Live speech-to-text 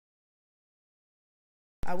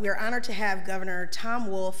We are honored to have Governor Tom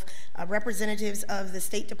Wolf, representatives of the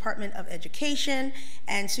State Department of Education,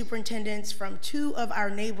 and superintendents from 2 of our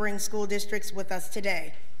neighboring school districts with us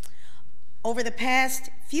today. Over the past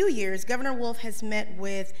few years, Governor Wolf has met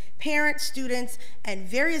with parents, students, and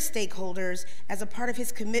various stakeholders as a part of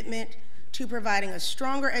his commitment to providing a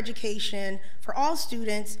stronger education for all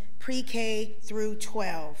students pre-K through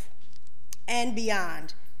 12 and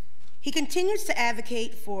beyond. He continues to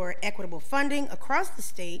advocate for equitable funding across the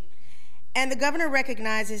state, and the governor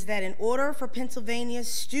recognizes that in order for Pennsylvania's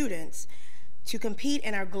students to compete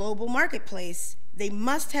in our global marketplace, they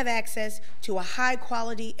must have access to a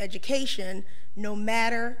high-quality education, no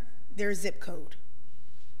matter their zip code.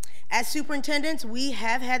 As superintendents, we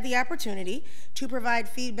have had the opportunity to provide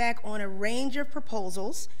feedback on a range of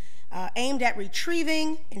proposals aimed at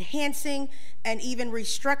retrieving, enhancing, and even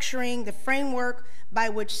restructuring the framework by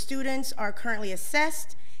which students are currently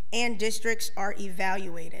assessed and districts are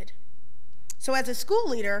evaluated. So as a school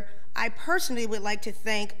leader, I personally would like to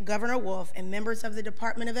thank Governor Wolf and members of the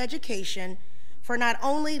Department of Education for not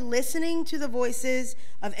only listening to the voices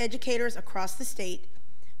of educators across the state,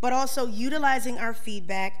 but also utilizing our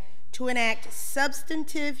feedback to enact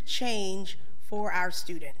substantive change for our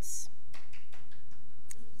students.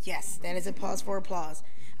 Yes, that is a pause for applause.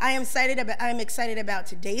 I'm excited about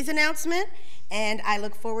today's announcement, and I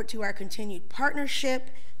look forward to our continued partnership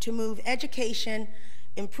to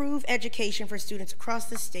improve education for students across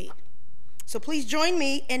the state. So please join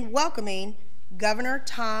me in welcoming Governor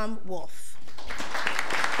Tom Wolf.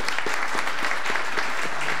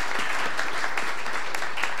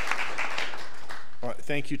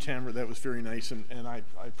 Thank you, Tamara. That was very nice, and I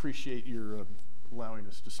appreciate your allowing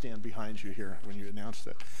us to stand behind you here when you announced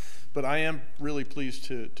that. But I am really pleased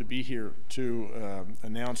to be here to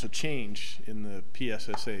announce a change in the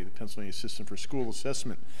PSSA, the Pennsylvania System for School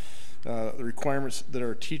Assessment. The requirements that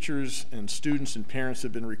our teachers and students and parents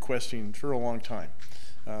have been requesting for a long time.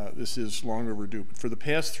 This is long overdue. But for the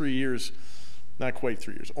past 3 years, not quite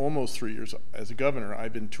 3 years, almost 3 years, as a governor,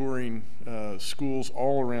 I've been touring schools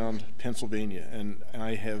all around Pennsylvania, and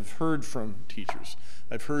I have heard from teachers,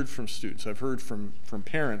 I've heard from students, I've heard from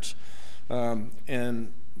parents,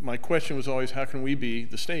 and my question was always, how can we be,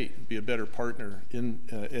 the state, be a better partner in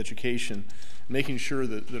education, making sure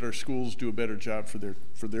that our schools do a better job for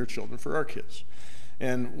their children, for our kids.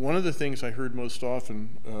 And one of the things I heard most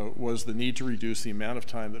often was the need to reduce the amount of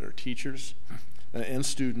time that our teachers and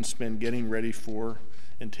students spend getting ready for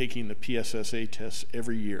and taking the PSSA tests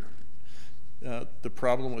every year. The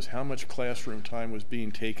problem was how much classroom time was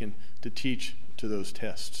being taken to teach to those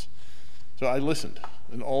tests. So I listened,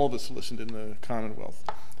 and all of us listened in the Commonwealth.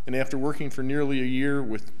 And after working for nearly a year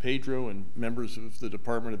with Pedro and members of the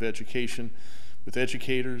Department of Education, with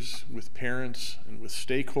educators, with parents, and with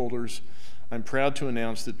stakeholders, I'm proud to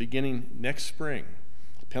announce that beginning next spring,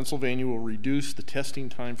 Pennsylvania will reduce the testing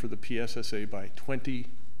time for the PSSA by 20%.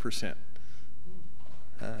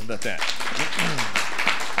 About that.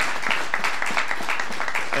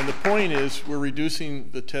 And the point is, we're reducing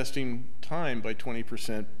the testing time by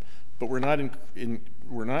 20%, but we're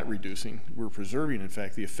not reducing, we're preserving, in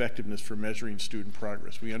fact, the effectiveness for measuring student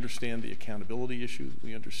progress. We understand the accountability issue.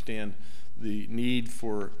 We understand the need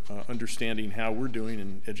for understanding how we're doing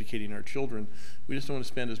and educating our children. We just don't want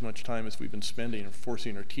to spend as much time as we've been spending, or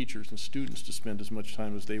forcing our teachers and students to spend as much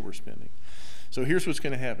time as they were spending. So here's what's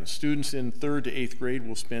going to happen. Students in 3rd to 8th grade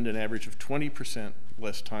will spend an average of 20%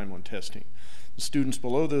 less time on testing. The students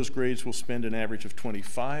below those grades will spend an average of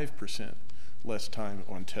 25% less time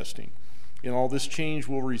on testing. And all this change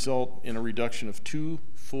will result in a reduction of 2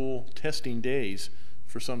 full testing days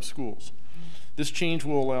for some schools. This change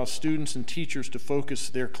will allow students and teachers to focus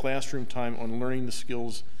their classroom time on learning the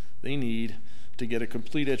skills they need to get a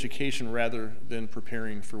complete education rather than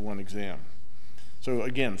preparing for one exam. So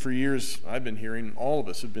again, for years I've been hearing, all of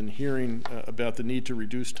us have been hearing about the need to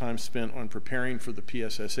reduce time spent on preparing for the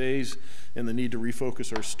PSSAs and the need to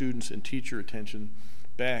refocus our students and teacher attention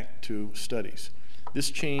back to studies. This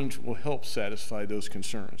change will help satisfy those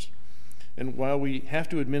concerns. And while we have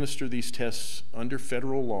to administer these tests under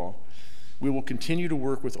federal law, we will continue to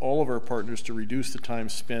work with all of our partners to reduce the time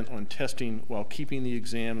spent on testing while keeping the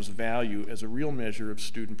exam's value as a real measure of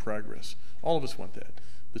student progress. All of us want that.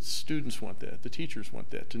 The students want that. The teachers want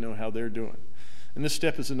that, to know how they're doing. And this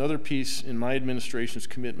step is another piece in my administration's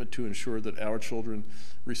commitment to ensure that our children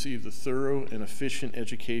receive the thorough and efficient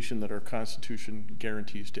education that our Constitution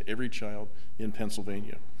guarantees to every child in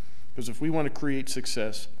Pennsylvania. Because if we want to create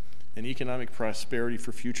success and economic prosperity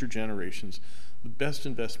for future generations, the best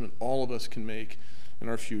investment all of us can make in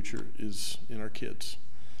our future is in our kids.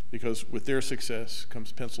 Because with their success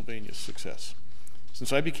comes Pennsylvania's success.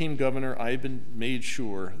 Since I became governor, I've been made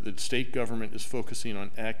sure that state government is focusing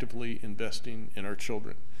on actively investing in our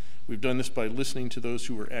children. We've done this by listening to those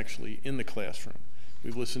who are actually in the classroom.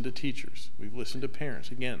 We've listened to teachers. We've listened to parents.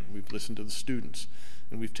 Again, we've listened to the students.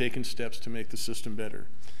 And we've taken steps to make the system better.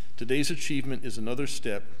 Today's achievement is another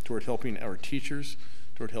step toward helping our teachers,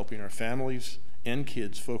 toward helping our families and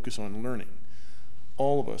kids focus on learning.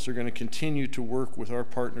 All of us are going to continue to work with our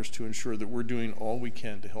partners to ensure that we're doing all we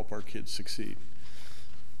can to help our kids succeed.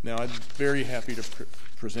 Now, I'm very happy to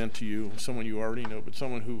present to you someone you already know, but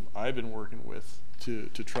someone who I've been working with to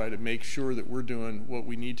try to make sure that we're doing what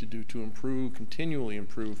we need to do to improve, continually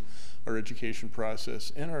improve our education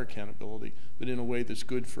process and our accountability, but in a way that's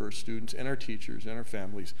good for our students and our teachers and our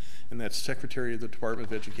families. And that's Secretary of the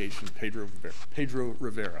Department of Education, Pedro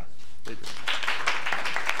Rivera. Pedro.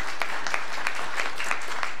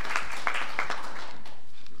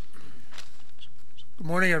 Good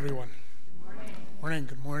morning, everyone. Good morning. Morning,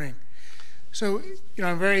 good morning. So,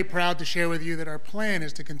 I'm very proud to share with you that our plan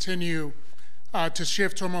is to continue to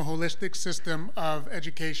shift to a more holistic system of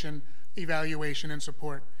education, evaluation, and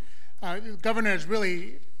support. The governor has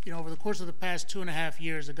really, over the course of the past 2.5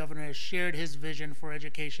 years, the governor has shared his vision for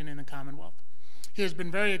education in the Commonwealth. He has been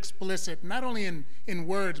very explicit, not only in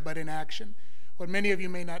words, but in action. What many of you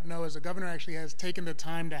may not know is the governor actually has taken the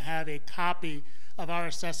time to have a copy of our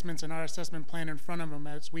assessments and our assessment plan in front of him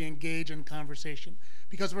as we engage in conversation.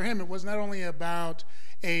 Because for him, it was not only about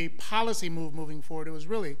a policy move moving forward, it was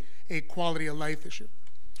really a quality of life issue.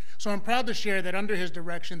 So I'm proud to share that under his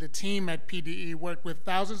direction, the team at PDE worked with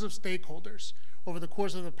thousands of stakeholders over the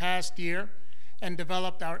course of the past year and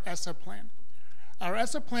developed our ESSA plan. Our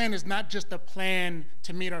ESSA plan is not just a plan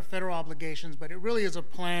to meet our federal obligations, but it really is a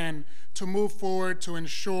plan to move forward to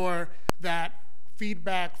ensure that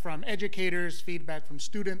feedback from educators, feedback from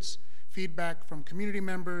students, feedback from community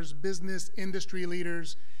members, business, industry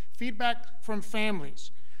leaders, feedback from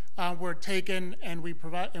families were taken, and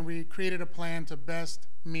we created a plan to best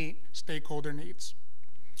meet stakeholder needs.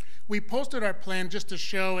 We posted our plan just to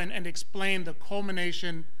show and explain the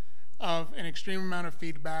culmination of an extreme amount of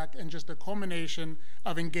feedback and just a culmination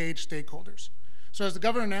of engaged stakeholders. So as the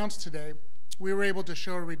governor announced today, we were able to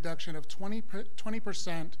show a reduction of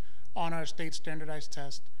 20% on our state standardized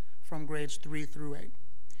test from grades 3 through 8,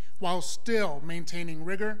 while still maintaining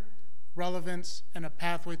rigor, relevance, and a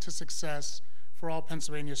pathway to success for all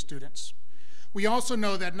Pennsylvania students. We also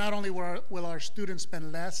know that not only will our students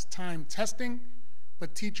spend less time testing,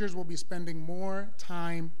 but teachers will be spending more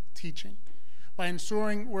time teaching. By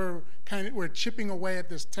ensuring we're chipping away at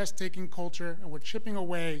this test-taking culture, and we're chipping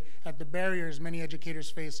away at the barriers many educators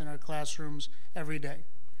face in our classrooms every day.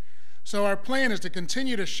 So our plan is to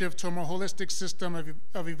continue to shift to a more holistic system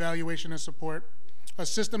of evaluation and support, a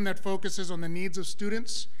system that focuses on the needs of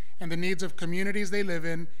students and the needs of communities they live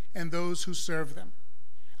in and those who serve them.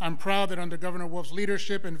 I'm proud that under Governor Wolf's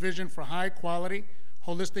leadership and vision for high-quality,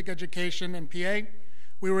 holistic education in PA,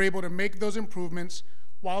 we were able to make those improvements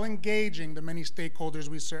while engaging the many stakeholders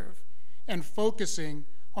we serve and focusing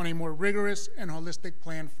on a more rigorous and holistic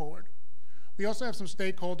plan forward. We also have some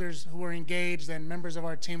stakeholders who are engaged and members of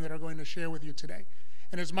our team that are going to share with you today.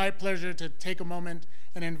 And it's my pleasure to take a moment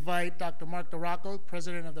and invite Dr. Mark DeRocco,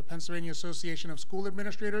 President of the Pennsylvania Association of School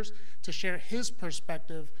Administrators, to share his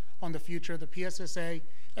perspective on the future of the PSSA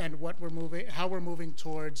and how we're moving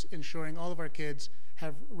towards ensuring all of our kids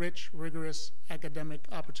have rich, rigorous academic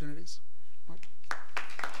opportunities. Mark.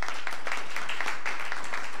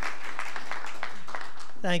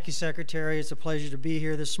 Thank you, Secretary. It's a pleasure to be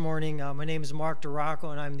here this morning. My name is Mark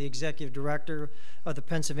DeRocco, and I'm the Executive Director of the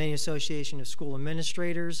Pennsylvania Association of School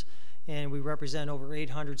Administrators, and we represent over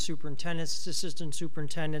 800 superintendents, assistant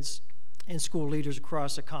superintendents, and school leaders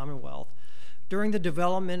across the Commonwealth. During the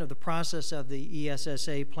development of the process of the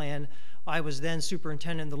ESSA plan, I was then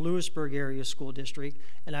superintendent in the Lewisburg Area School District,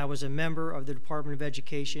 and I was a member of the Department of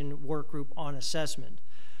Education Work Group on Assessment.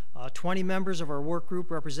 20 members of our work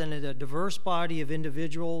group represented a diverse body of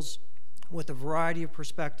individuals with a variety of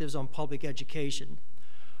perspectives on public education.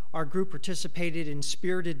 Our group participated in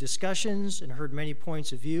spirited discussions and heard many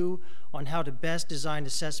points of view on how to best design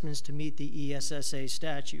assessments to meet the ESSA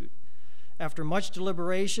statute. After much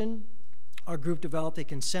deliberation, our group developed a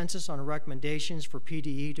consensus on recommendations for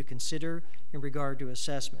PDE to consider in regard to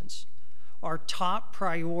assessments. Our top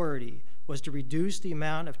priority was to reduce the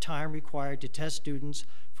amount of time required to test students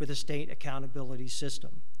for the state accountability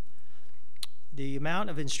system. The amount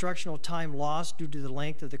of instructional time lost due to the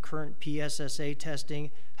length of the current PSSA testing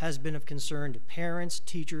has been of concern to parents,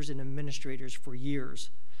 teachers, and administrators for years.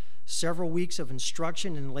 Several weeks of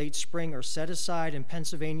instruction in late spring are set aside in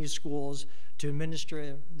Pennsylvania schools to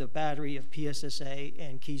administer the battery of PSSA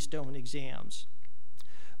and Keystone exams.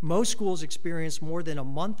 Most schools experience more than a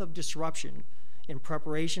month of disruption in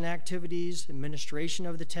preparation activities, administration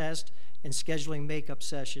of the test, and scheduling makeup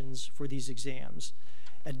sessions for these exams.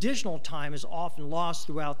 Additional time is often lost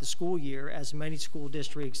throughout the school year as many school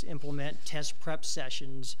districts implement test prep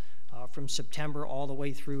sessions from September all the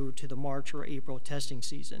way through to the March or April testing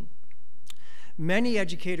season. Many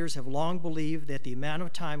educators have long believed that the amount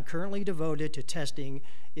of time currently devoted to testing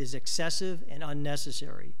is excessive and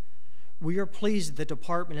unnecessary. We are pleased that the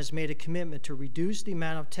department has made a commitment to reduce the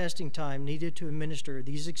amount of testing time needed to administer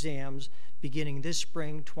these exams beginning this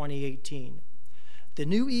spring 2018. The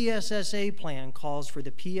new ESSA plan calls for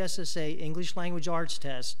the PSSA English Language Arts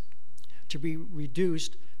test to be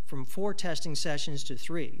reduced from 4 testing sessions to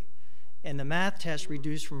 3, and the math test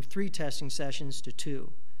reduced from 3 testing sessions to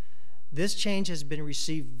 2. This change has been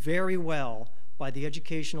received very well by the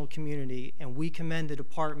educational community, and we commend the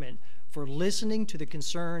department for listening to the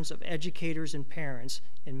concerns of educators and parents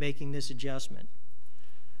in making this adjustment.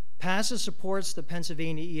 PASA supports the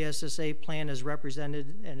Pennsylvania ESSA plan as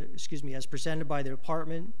presented by the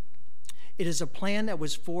department. It is a plan that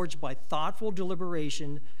was forged by thoughtful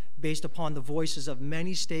deliberation based upon the voices of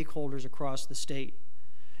many stakeholders across the state.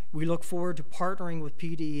 We look forward to partnering with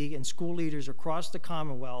PDE and school leaders across the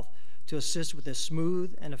Commonwealth to assist with a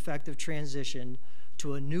smooth and effective transition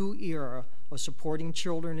to a new era of supporting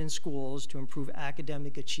children in schools to improve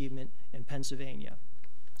academic achievement in Pennsylvania.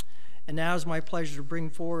 And now it's my pleasure to bring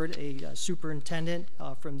forward a superintendent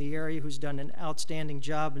from the area who's done an outstanding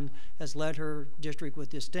job and has led her district with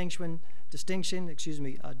distinction,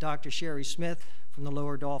 Dr. Sherry Smith from the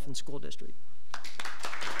Lower Dolphin School District.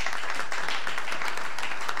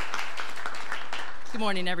 Good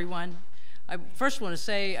morning, everyone. I first want to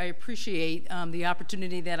say I appreciate the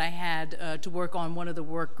opportunity that I had to work on one of the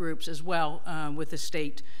work groups as well with the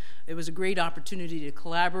state. It was a great opportunity to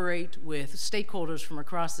collaborate with stakeholders from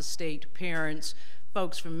across the state, parents,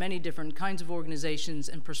 folks from many different kinds of organizations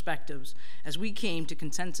and perspectives as we came to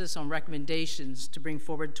consensus on recommendations to bring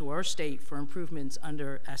forward to our state for improvements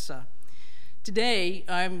under ESSA. Today,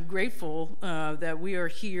 I'm grateful that we are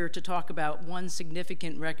here to talk about one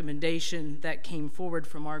significant recommendation that came forward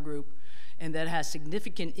from our group and that has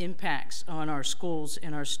significant impacts on our schools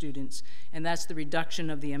and our students, and that's the reduction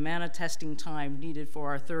of the amount of testing time needed for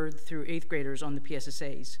our 3rd through 8th graders on the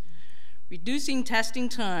PSSAs. Reducing testing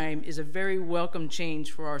time is a very welcome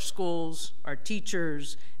change for our schools, our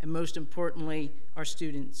teachers, and most importantly, our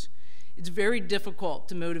students. It's very difficult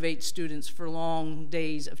to motivate students for long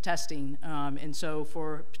days of testing, and so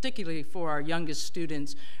particularly for our youngest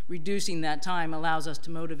students, reducing that time allows us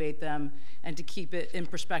to motivate them and to keep it in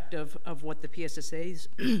perspective of what the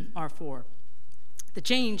PSSAs are for. The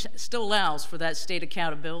change still allows for that state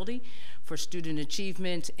accountability, for student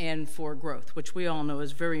achievement, and for growth, which we all know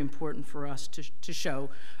is very important for us to show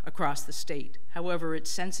across the state. However,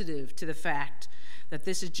 it's sensitive to the fact that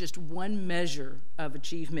this is just one measure of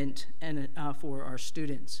achievement and, for our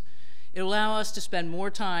students. It'll allow us to spend more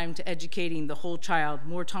time to educating the whole child,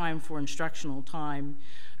 more time for instructional time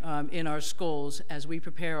in our schools as we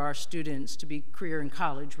prepare our students to be career and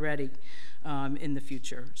college ready in the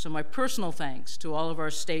future. So my personal thanks to all of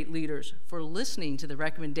our state leaders for listening to the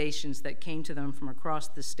recommendations that came to them from across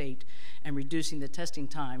the state and reducing the testing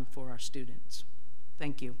time for our students.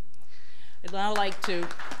 Thank you. I'd now like to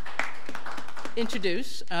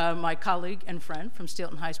introduce my colleague and friend from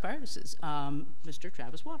Steelton High Spire. This is Mr.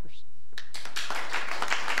 Travis Waters.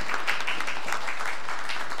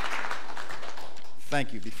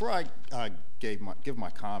 Thank you. Before I give my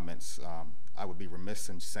comments, I would be remiss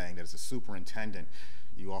in saying that as a superintendent,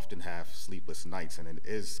 you often have sleepless nights, and it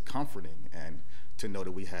is comforting and to know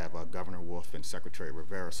that we have Governor Wolf and Secretary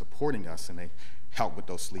Rivera supporting us, and they help with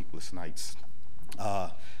those sleepless nights.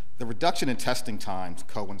 The reduction in testing times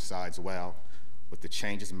coincides well with the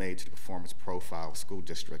changes made to the performance profile of school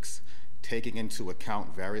districts, taking into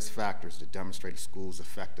account various factors to demonstrate a school's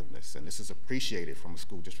effectiveness. And this is appreciated from a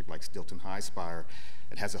school district like Steelton High Spire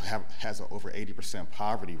that has an over 80%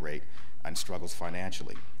 poverty rate and struggles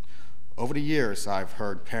financially. Over the years, I've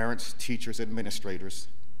heard parents, teachers, administrators,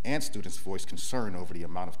 and students voice concern over the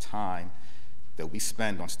amount of time that we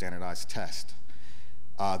spend on standardized tests.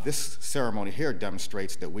 This ceremony here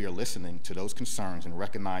demonstrates that we are listening to those concerns and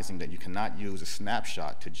recognizing that you cannot use a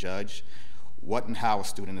snapshot to judge what and how a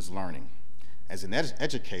student is learning. As an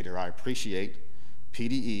educator, I appreciate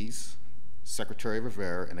PDE's, Secretary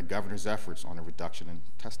Rivera, and the governor's efforts on a reduction in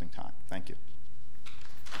testing time.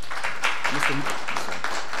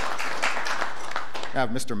 I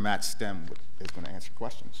have Mr. Matt Stem is going to answer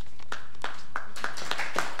questions.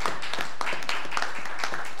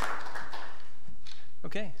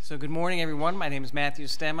 Okay, so good morning, everyone. My name is Matthew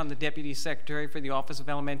Stem. I'm the Deputy Secretary for the Office of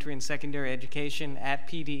Elementary and Secondary Education at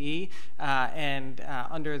PDE,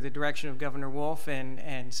 under the direction of Governor Wolf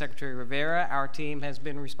and Secretary Rivera, our team has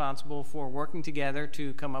been responsible for working together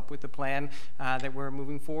to come up with the plan that we're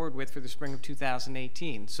moving forward with for the spring of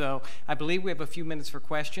 2018. So I believe we have a few minutes for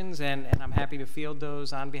questions, and I'm happy to field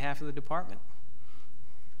those on behalf of the department.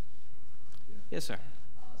 Yeah. Yes, sir.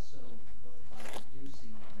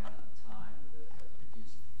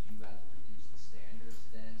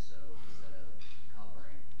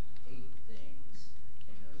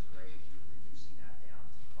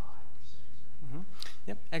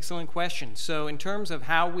 Yep, excellent question. So in terms of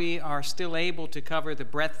how we are still able to cover the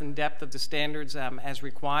breadth and depth of the standards as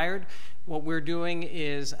required, what we're doing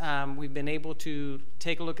is we've been able to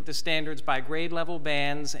take a look at the standards by grade level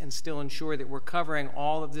bands and still ensure that we're covering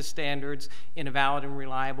all of the standards in a valid and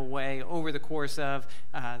reliable way over the course of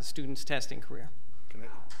the student's testing career.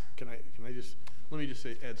 Let me just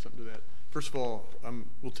add something to that. First of all,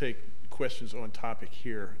 we'll take questions on topic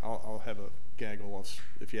here. I'll have a gaggle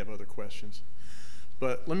if you have other questions.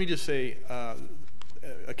 But let me just say,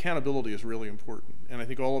 accountability is really important. And I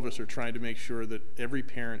think all of us are trying to make sure that every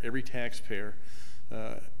parent, every taxpayer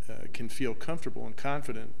can feel comfortable and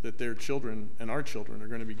confident that their children and our children are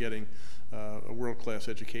going to be getting a world-class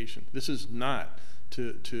education. This is not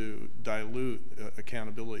to dilute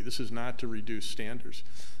accountability. This is not to reduce standards.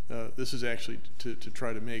 This is actually to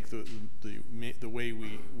try to make the way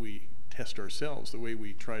we test ourselves, the way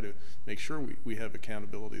we try to make sure we have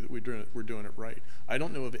accountability, that we're doing it right. I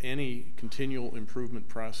don't know of any continual improvement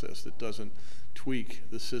process that doesn't tweak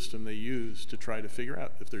the system they use to try to figure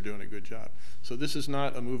out if they're doing a good job. So this is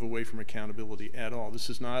not a move away from accountability at all. This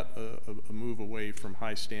is not a move away from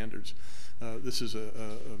high standards. This is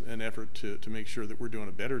an effort to make sure that we're doing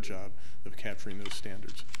a better job of capturing those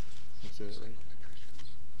standards. That's it, right?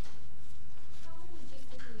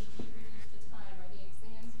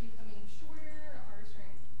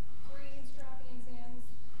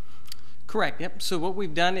 Correct, yep. So what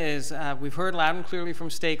we've done is we've heard loud and clearly from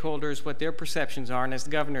stakeholders what their perceptions are, and as the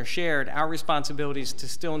governor shared, our responsibility is to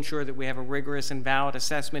still ensure that we have a rigorous and valid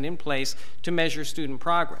assessment in place to measure student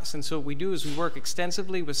progress. And so what we do is we work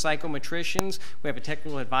extensively with psychometricians. We have a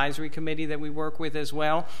technical advisory committee that we work with as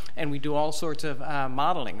well, and we do all sorts of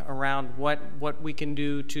modeling around what we can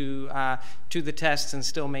do to the tests and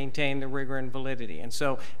still maintain the rigor and validity. And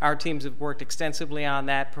so our teams have worked extensively on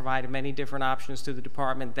that, provided many different options to the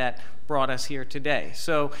department that brought us here today.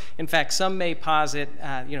 So in fact, some may posit,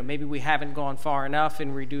 maybe we haven't gone far enough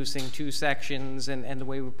in reducing 2 sections and the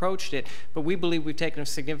way we approached it, but we believe we've taken a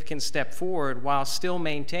significant step forward while still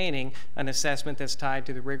maintaining an assessment that's tied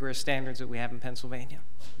to the rigorous standards that we have in Pennsylvania.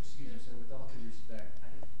 Excuse me, sir, with all due respect,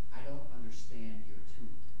 I don't understand your 2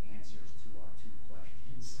 answers to our 2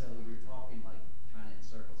 questions, so you're talking like kind of in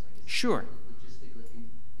circles. Like, sure. Logistically,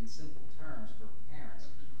 in simple terms for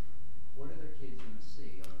parents, what are their kids going to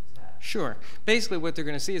see on the test? Sure. Basically, what they're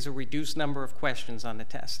going to see is a reduced number of questions on the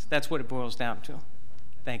test. That's what it boils down to.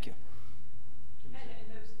 Thank you. And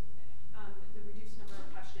those, the reduced number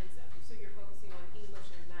of questions, so you're focusing on English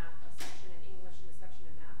and math, a section in English and a section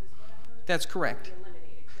in math is what I heard? That's correct.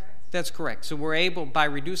 That's correct. So we're able, by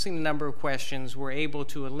reducing the number of questions, we're able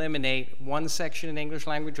to eliminate 1 section in English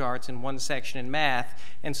Language Arts and 1 section in math.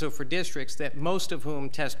 And so for districts that most of whom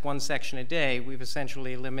test 1 section a day, we've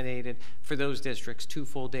essentially eliminated for those districts 2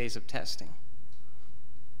 full days of testing.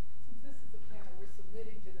 Since this is the plan that we're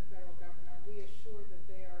submitting to the federal government, are we assured that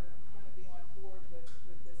they are going to be on board with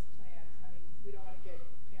this plan? I mean, we don't want to get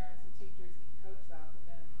parents and teachers' hopes up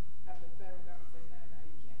and then have the federal government say, no,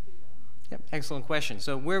 you can't do that. Yep, excellent question.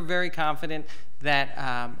 So we're very confident that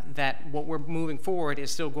that what we're moving forward is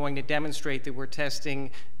still going to demonstrate that we're testing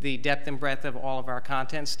the depth and breadth of all of our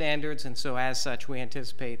content standards, and so as such, we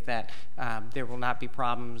anticipate that there will not be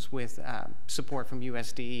problems with support from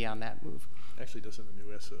USDE on that move. Actually, doesn't the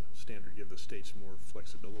new ESSA standard give the states more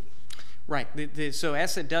flexibility? Right. So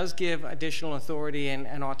ESSA does give additional authority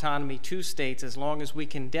and autonomy to states as long as we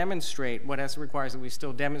can demonstrate, what ESSA requires, that we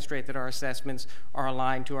still demonstrate that our assessments are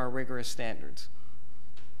aligned to our rigorous standards.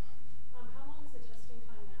 How long is the testing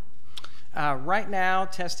time now? Right now,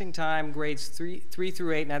 testing time grades 3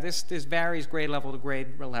 through 8. Now, this varies grade level to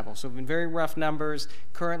grade level. So in very rough numbers,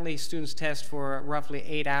 currently students test for roughly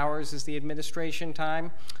 8 hours is the administration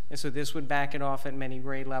time. And so this would back it off at many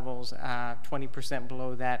grade levels, 20%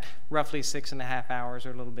 below that, roughly 6.5 hours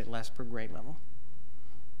or a little bit less per grade level.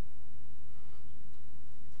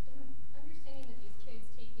 Understanding that these kids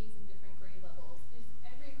take these in different grade levels, is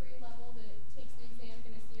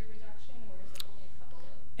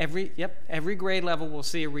Every grade level will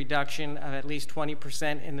see a reduction of at least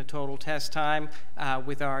 20% in the total test time,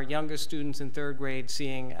 with our youngest students in 3rd grade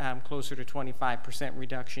seeing closer to 25%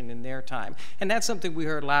 reduction in their time. And that's something we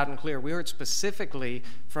heard loud and clear. We heard specifically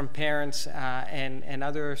from parents and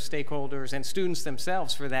other stakeholders and students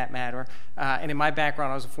themselves, for that matter. And in my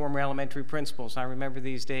background, I was a former elementary principal, so I remember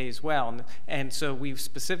these days well. And so we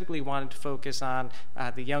specifically wanted to focus on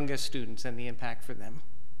the youngest students and the impact for them.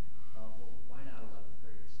 Why not 11th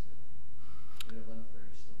graders too? 11th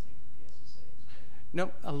graders still take the PSSAs, right?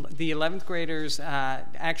 No, the 11th graders,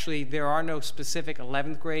 actually, there are no specific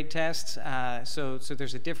 11th grade tests, so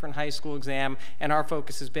there's a different high school exam, and our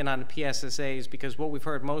focus has been on the PSSAs because what we've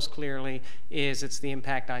heard most clearly is it's the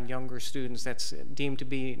impact on younger students that's deemed to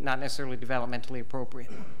be not necessarily developmentally appropriate.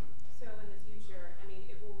 So in the future, I mean,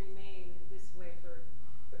 it will remain this way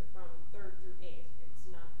from 3rd through 8th. It's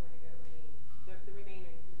not going to go the remaining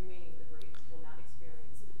of the grades will not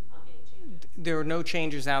experience any changes. There are no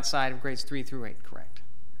changes outside of grades 3 through 8, correct?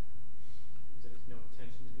 There's no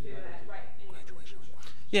intention to do that? Right.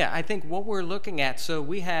 Yeah, I think what we're looking at, so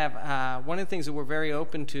we have, one of the things that we're very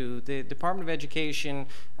open to, the Department of Education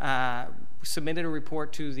submitted a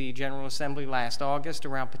report to the General Assembly last August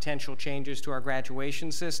around potential changes to our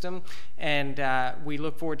graduation system, and we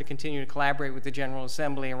look forward to continuing to collaborate with the General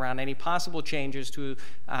Assembly around any possible changes to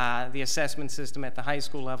the assessment system at the high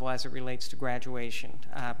school level as it relates to graduation.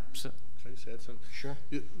 Can I just add something? Sure.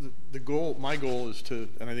 My goal is to,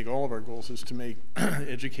 and I think all of our goals is to make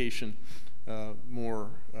education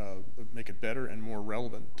make it better and more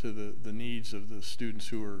relevant to the needs of the students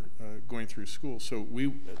who are going through school. So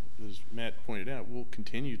we, as Matt pointed out, we'll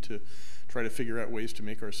continue to try to figure out ways to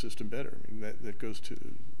make our system better. I mean, that goes to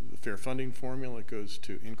the fair funding formula, it goes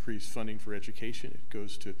to increased funding for education, it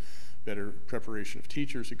goes to better preparation of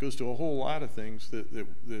teachers, it goes to a whole lot of things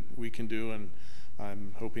that we can do, and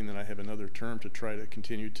I'm hoping that I have another term to try to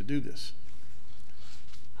continue to do this.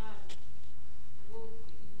 Will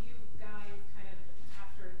you guys kind of,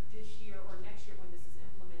 after this year or next year when this is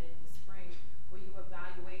implemented in the spring, will you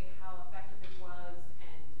evaluate how effective it was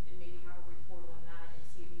and maybe have a report on that and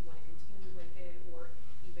see if you want to continue with it or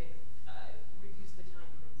even reduce the time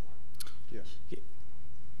even more? Yes.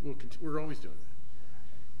 We're always doing that.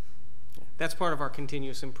 That's part of our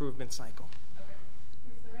continuous improvement cycle. Okay.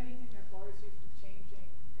 Is there anything that bars you from changing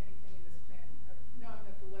anything in this plan, knowing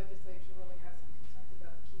that the legislature really has some concerns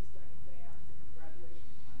about the Keystone exams and the graduation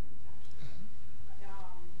requirement attached to them?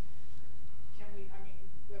 Can we, I mean,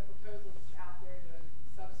 the proposal is out there to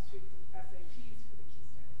substitute the SATs for the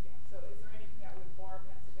Keystone exam. So is there anything that would bar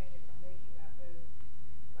Pennsylvania from making that move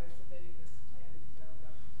by submitting this plan to the federal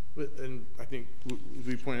government? And I think, as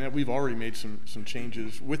we pointed out, we've already made some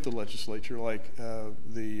changes with the legislature, like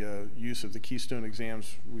the use of the Keystone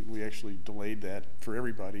exams. We actually delayed that for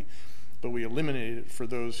everybody, but we eliminated it for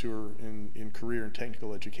those who are in career and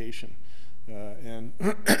technical education. And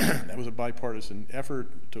that was a bipartisan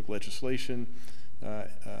effort, took legislation,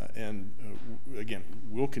 and again,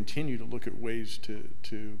 we'll continue to look at ways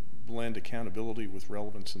to blend accountability with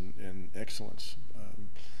relevance and excellence.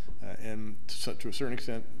 And to a certain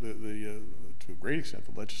extent, to a great extent,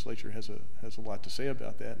 the legislature has a lot to say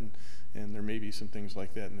about that, and there may be some things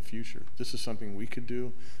like that in the future. This is something we could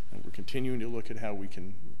do, and we're continuing to look at how we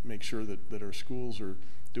can make sure that our schools are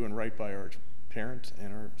doing right by our parents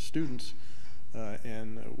and our students,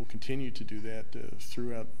 and we'll continue to do that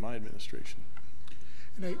throughout my administration.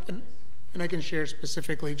 And I can share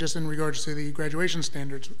specifically, just in regards to the graduation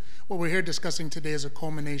standards, what we're here discussing today is a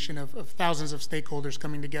culmination of thousands of stakeholders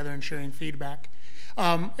coming together and sharing feedback.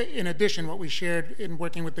 In addition, what we shared in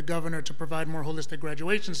working with the governor to provide more holistic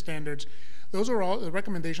graduation standards, those are all, the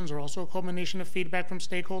recommendations are also a culmination of feedback from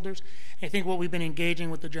stakeholders. I think what we've been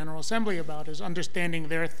engaging with the General Assembly about is understanding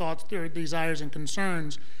their thoughts, their desires and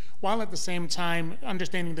concerns, while at the same time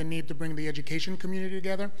understanding the need to bring the education community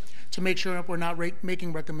together to make sure that we're not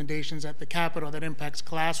making recommendations at the Capitol that impacts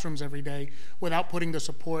classrooms every day without putting the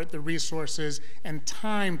support, the resources, and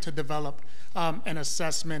time to develop an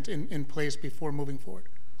assessment in place before moving forward.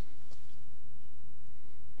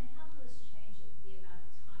 And how will this change the amount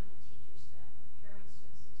of time that teachers spend preparing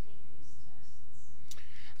students to take these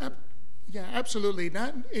tests? Yeah, absolutely.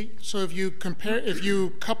 So if you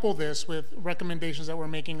couple this with recommendations that we're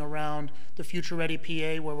making around the Future Ready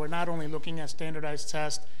PA, where we're not only looking at standardized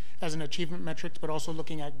tests as an achievement metric, but also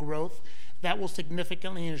looking at growth, That will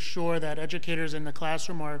significantly ensure that educators in the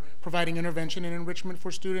classroom are providing intervention and enrichment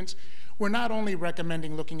for students. We're not only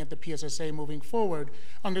recommending looking at the PSSA moving forward,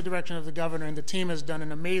 under direction of the governor, and the team has done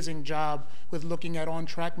an amazing job with looking at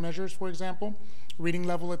on-track measures, for example, reading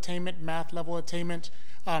level attainment, math level attainment,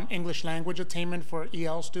 English language attainment for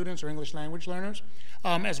EL students or English language learners,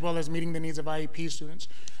 as well as meeting the needs of IEP students.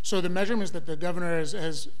 So the measurements that the governor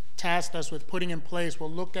has tasked us with putting in place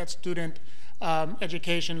will look at student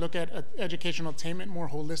education, look at educational attainment more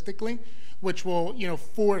holistically, which will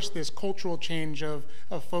force this cultural change of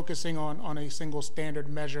focusing on a single standard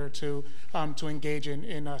measure to engage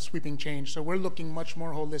in sweeping change. So we're looking much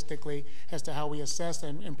more holistically as to how we assess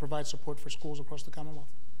and provide support for schools across the Commonwealth.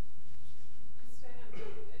 Go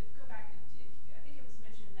back. I think it was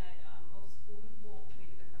mentioned that most schools, well,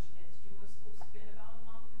 maybe the question is, do most schools spend about a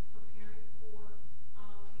month preparing for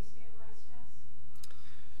these standardized tests?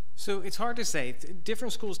 So it's hard to say.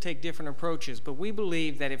 Different schools take different approaches, but we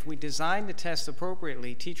believe that if we design the tests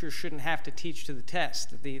appropriately, teachers shouldn't have to teach to the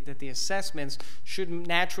test, that the assessments should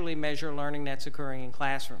naturally measure learning that's occurring in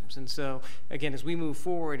classrooms. And so, again, as we move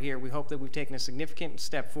forward here, we hope that we've taken a significant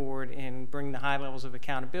step forward in bringing the high levels of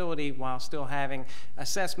accountability while still having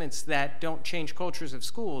assessments that don't change cultures of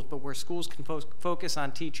schools, but where schools can focus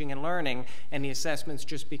on teaching and learning, and the assessments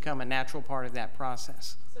just become a natural part of that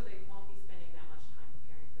process. So they won't be spending that much time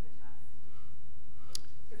preparing for the test?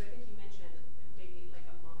 Because I think you mentioned maybe like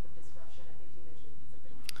a month of disruption. I think you mentioned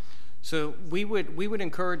something like that. So we would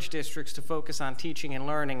encourage districts to focus on teaching and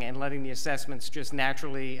learning and letting the assessments just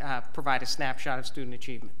naturally provide a snapshot of student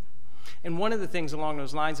achievement. And one of the things along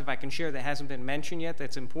those lines, if I can share, that hasn't been mentioned yet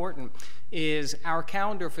that's important, is our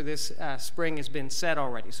calendar for this spring has been set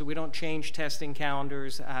already. So we don't change testing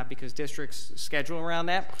calendars because districts schedule around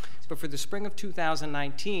that. But for the spring of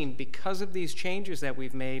 2019, because of these changes that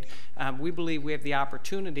we've made, we believe we have the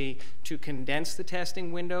opportunity to condense the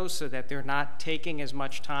testing windows so that they're not taking as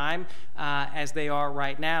much time as they are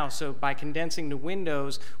right now. So by condensing the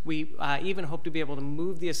windows, we even hope to be able to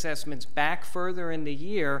move the assessments back further in the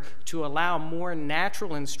year to allow more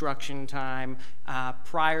natural instruction time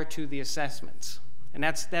prior to the assessments. And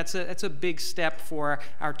that's a big step for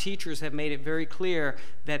our teachers. Have made it very clear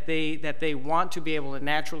that they want to be able to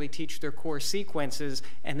naturally teach their core sequences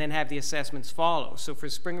and then have the assessments follow. So for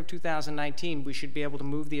spring of 2019, we should be able to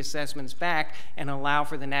move the assessments back and allow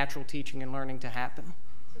for the natural teaching and learning to happen.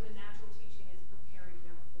 So the natural teaching is preparing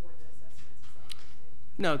them for the assessments? Is that what you're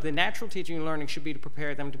saying? No, the natural teaching and learning should be to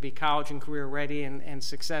prepare them to be college and career ready and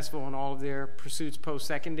successful in all of their pursuits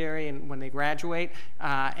post-secondary and when they graduate.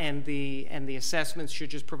 And the assessments should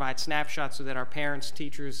just provide snapshots so that our parents,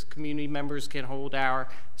 teachers, community members can hold our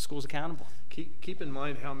schools accountable. Keep in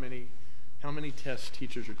mind how many tests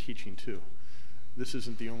teachers are teaching to. This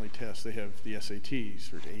isn't the only test. They have the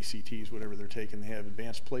SATs or ACTs, whatever they're taking. They have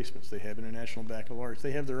advanced placements. They have international baccalaureates.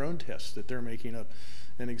 They have their own tests that they're making up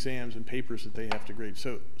and exams and papers that they have to grade.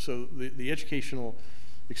 So the educational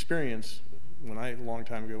experience, a long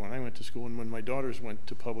time ago when I went to school and when my daughters went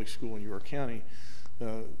to public school in York County,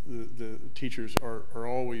 the teachers are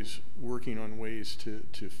always working on ways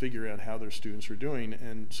to figure out how their students are doing,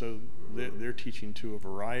 and so they're teaching to a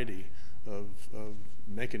variety of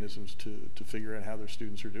mechanisms to figure out how their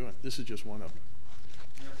students are doing. This is just one of them.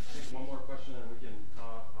 Take one more question and we can,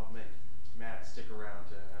 I'll make Matt stick around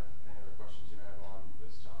to have any other questions you have on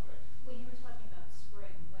this topic. When you were talking about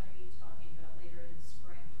spring, when are you talking about later in the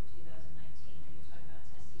spring for 2019? Are you talking about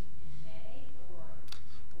testing in May or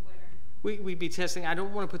when are? We'd be testing, I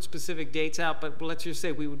don't want to put specific dates out, but let's just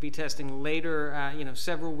say we would be testing later,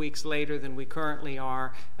 several weeks later than we currently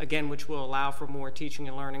are, again, which will allow for more teaching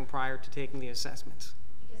and learning prior to taking the assessments.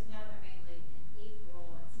 Because now they're mainly in April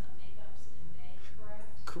and some makeups in May,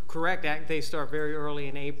 correct? Correct. They start very early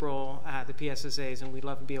in April, the PSSAs, and we'd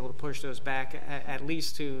love to be able to push those back at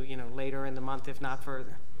least to later in the month, if not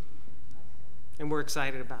further. And we're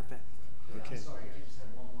excited about that. Okay. I'm sorry, I just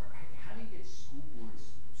have one more. How do you get school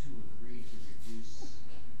boards to agree to reduce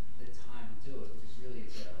the time to do it? Because really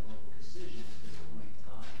it's a local decision at this point in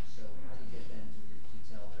time. So how do you get them to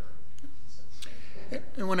tell their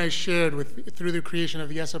And when I shared through the creation of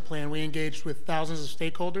the ESSA plan, we engaged with thousands of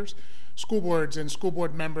stakeholders. School boards and school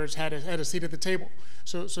board members had a seat at the table.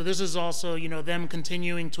 So this is also, them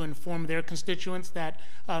continuing to inform their constituents that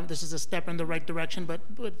this is a step in the right direction, but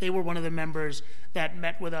they were one of the members that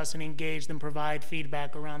met with us and engaged and provide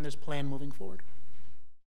feedback around this plan moving forward.